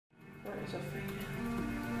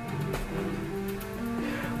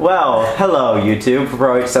Well, hello YouTube,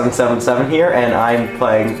 Pro8777 here, and I'm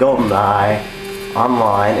playing Goldeneye.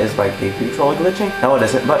 Online. Is my game controller glitching? No, it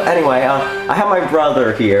isn't. But anyway, I have my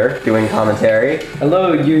brother here doing commentary.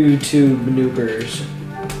 Hello, YouTube noobers.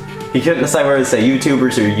 He couldn't decide whether to say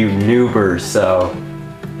YouTubers or you noobers, so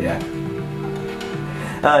yeah.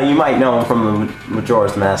 You might know him from the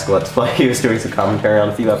Majora's Mask Let's Play. He was doing some commentary on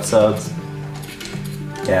a few episodes.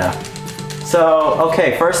 Yeah. So,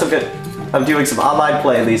 okay, first I'm doing some online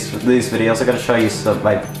play these videos. I'm gonna show you some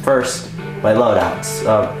my loadouts.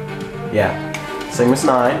 Yeah. Sigmas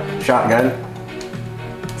 9, shotgun,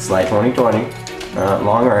 slide 2020,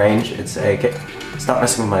 long range, it's AK. Stop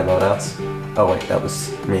messing with my loadouts. Oh wait, that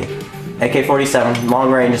was me. AK-47,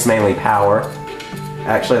 long range is mainly power.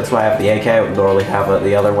 Actually, that's why I have the AK. I would normally have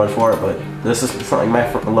the other one for it, but this is something my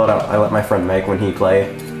loadout I let my friend make when he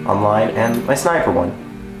played online, and my sniper one.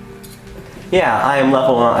 Yeah, I am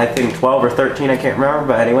level, I think 12 or 13, I can't remember,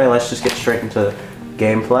 but anyway, let's just get straight into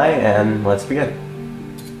gameplay, and let's begin.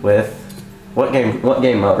 With, what game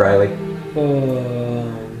mode, Riley?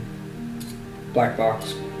 Black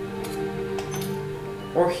Box.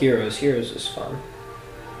 Or Heroes. Heroes is fun.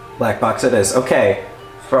 Black Box it is. Okay,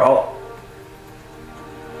 for all...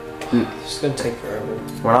 This is gonna take forever.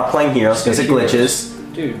 We're not playing Heroes because it glitches.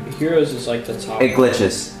 Dude, Heroes is like the top. It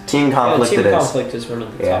glitches. Team Conflict Team it is. Conflict is one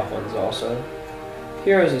of the top ones also.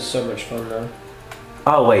 Heroes is so much fun though.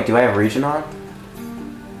 Oh wait, do I have region on?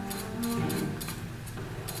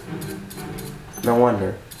 No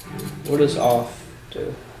wonder. What does off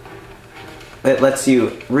do? It lets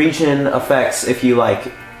you region effects if you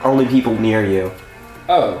like only people near you.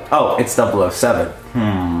 Oh. Oh, it's 007.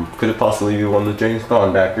 Could it possibly be one of the James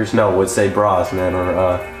Bond actors? No, it would say Brosnan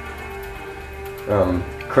or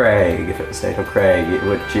Craig. If it was Daniel Craig,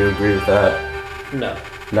 would you agree with that? No.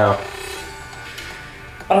 No.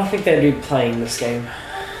 I don't think they'd be playing this game.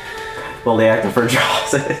 Well, the actor for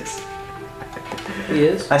Jaws is. He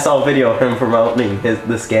is? I saw a video of him promoting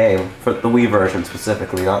this game, for the Wii version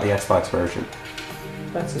specifically, not the Xbox version.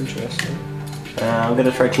 That's interesting. I'm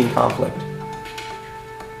gonna try Team Conflict.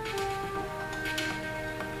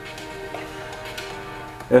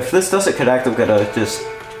 If this doesn't connect, I'm gonna just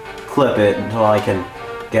clip it until I can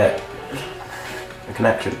get a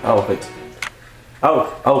connection. Oh, it's...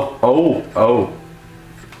 Oh!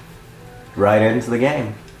 Right into the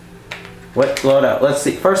game. What loadout? Let's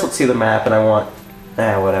see. First, let's see the map, and I want...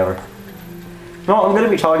 whatever. Well, I'm going to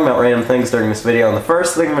be talking about random things during this video, and the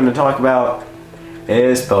first thing I'm going to talk about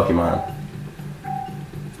is Pokemon.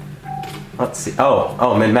 Let's see.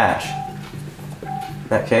 Oh, mid-match. In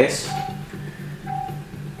that case.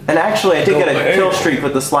 And actually, I did get a kill streak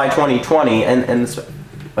with the slide 2020, and this...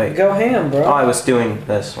 Wait. Go ham, bro. Oh, I was doing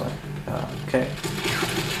this one. Okay.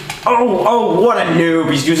 Oh, what a noob!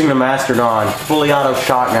 He's using the Mastodon. Fully auto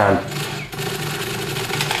shotgun.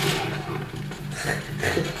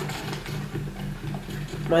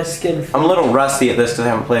 My skin... I'm a little rusty at this because I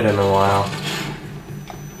haven't played it in a while.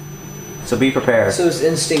 So be prepared. So his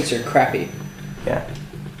instincts are crappy. Yeah.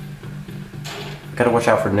 Gotta watch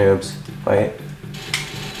out for noobs. Wait.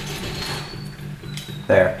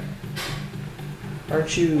 There.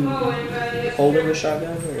 Aren't you holding a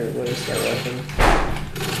shotgun, or what is that weapon?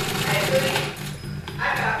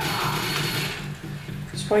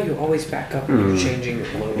 That's why you always back up when you're changing your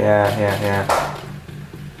logo. Yeah.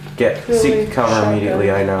 Seek cover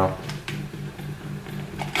immediately, I know.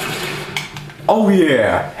 Oh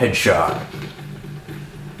yeah! Headshot.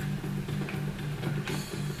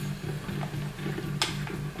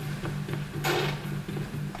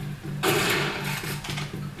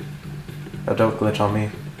 Oh, don't glitch on me.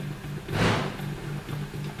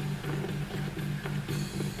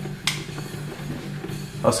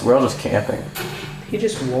 Oh, so we're all just camping. He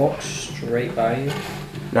just walked straight by you.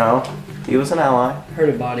 No, he was an ally. Heard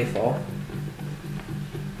a body fall.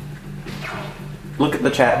 Look at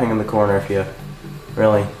the chat thing in the corner if you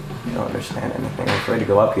really don't understand anything. I'm afraid to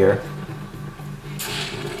go up here.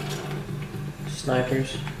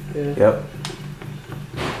 Snipers. Yeah. Yep.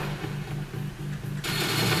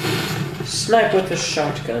 Snipe with a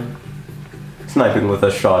shotgun. Sniping with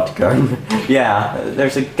a shotgun. Yeah,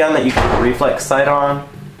 there's a gun that you can put reflex sight on.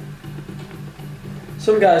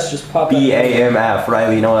 Some guys just pop up. BAMF,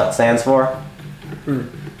 Riley, you know what that stands for?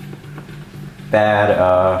 Bad,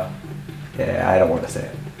 yeah, I don't want to say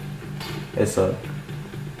it. It's a...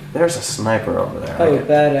 There's a sniper over there. Oh,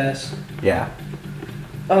 badass. Yeah.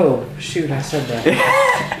 Oh, shoot, I said that.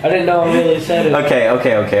 I didn't know I really said it. Okay.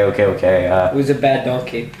 It was a bad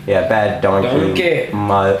donkey. Yeah, bad donkey. Donkey.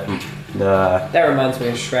 That That reminds me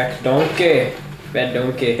of Shrek. Donkey. Bad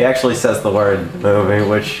donkey. He actually says the word movie,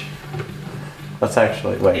 which... Let's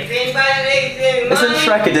actually... Wait. If anybody needs any money... Isn't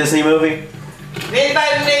Shrek a Disney movie? If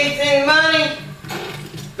anybody needs any money...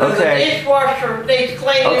 Okay. The dishwasher needs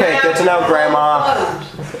cleaning Okay, out good to know, with Grandma.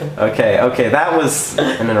 clothes. Okay, that was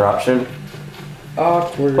an interruption.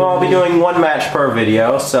 Awkward. Well, I'll be doing one match per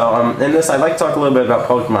video, so in this I'd like to talk a little bit about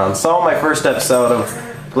Pokemon. Saw my first episode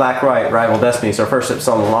of Black White Rival Destiny, so first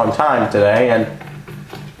episode in a long time today, and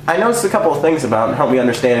I noticed a couple of things about it and helped me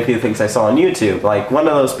understand a few things I saw on YouTube. Like, one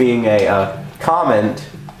of those being a comment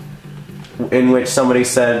in which somebody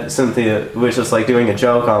said Cynthia was just like doing a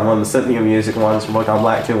joke on one of the Cynthia music ones from Pokemon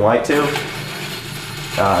Black 2 and White 2.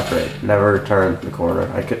 Ah, great. Never turned the corner.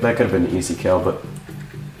 That could have been an easy kill, but...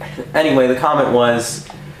 Anyway, the comment was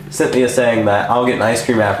Cynthia saying that I'll get an ice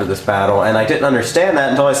cream after this battle, and I didn't understand that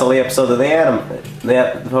until I saw the episode of the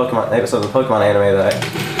episode of the Pokemon anime that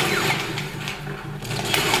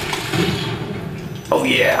Oh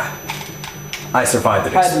yeah! I survived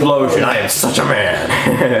an explosion, I am such a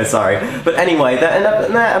man! Sorry. But anyway, in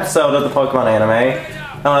that episode of the Pokemon anime,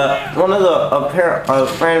 one of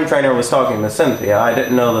the random trainer was talking to Cynthia. I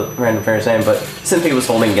didn't know the random trainer's name, but Cynthia was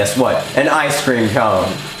holding, guess what? An ice cream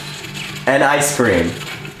cone. An ice cream.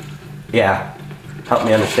 Yeah. Help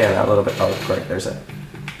me understand that a little bit. Oh, great, there's it.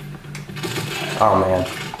 Oh, man.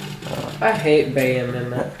 I hate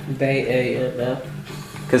Bay-A-N-F.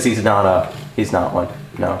 Because he's not one.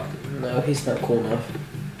 No. No, he's not cool enough.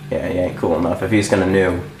 Yeah, he ain't cool enough. If he's gonna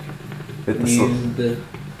noob.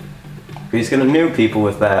 He's gonna noob people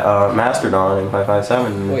with that Mastodon in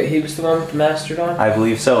 557. Wait, he was the one with the Mastodon? I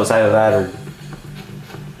believe so. It's either that or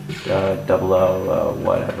 00,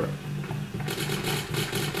 whatever.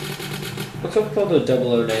 What's up with all the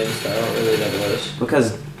 00 names that aren't really 00s?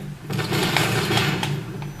 Because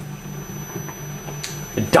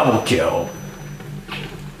double kill.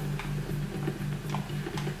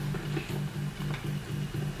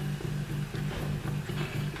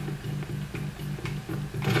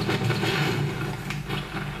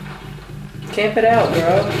 Camp it out,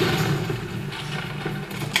 bro.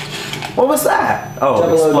 What was that?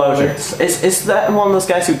 Oh, explosions. Is that one of those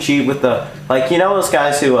guys who cheat with the... Like, you know those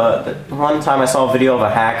guys who... one time I saw a video of a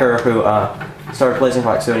hacker who started placing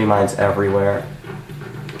proximity mines everywhere.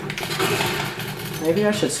 Maybe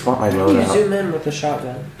I should swap my loadout. You zoom in with the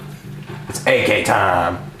shotgun. It's AK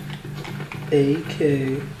time. AK.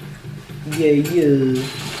 Yeah.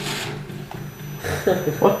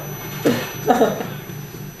 What?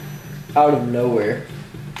 Out of nowhere.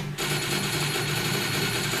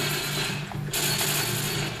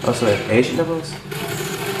 Oh, so we have Asian doubles?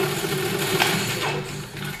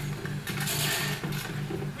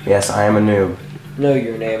 Yes, I am a noob. No,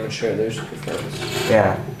 you're an amateur. There's a difference.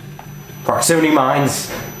 Yeah. Proximity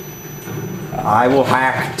mines. I will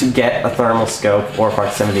hack to get a thermal scope or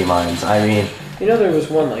proximity mines. I mean... You know there was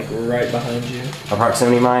one, like, right behind you. A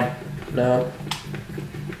proximity mine? No.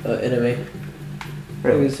 Enemy.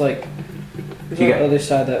 Really? It was like... It was on the other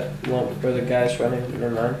side that where the guy's running.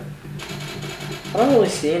 Never mind. I don't really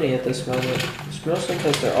see any at this moment. It's mostly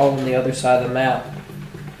because they're all on the other side of the map.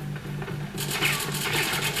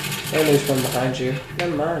 And there's one behind you.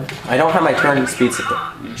 Never mind. I don't have my turning speed set.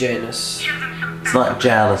 Janus. It's not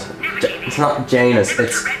Janus. It's not Janus.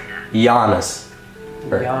 It's Janus.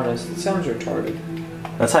 Janus. It sounds retarded.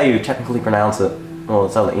 That's how you technically pronounce it. Well,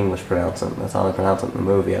 that's how the English pronounce it. That's how they pronounce it in the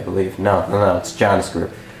movie, I believe. No, it's Janus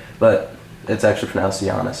Group. But it's actually pronounced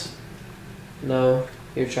Janus. No,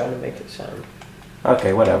 you're trying to make it sound.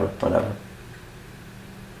 Okay, whatever.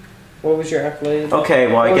 What was your accolade? Okay,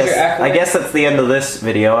 well, I guess that's the end of this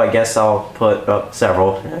video. I guess I'll put up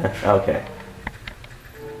several. Okay.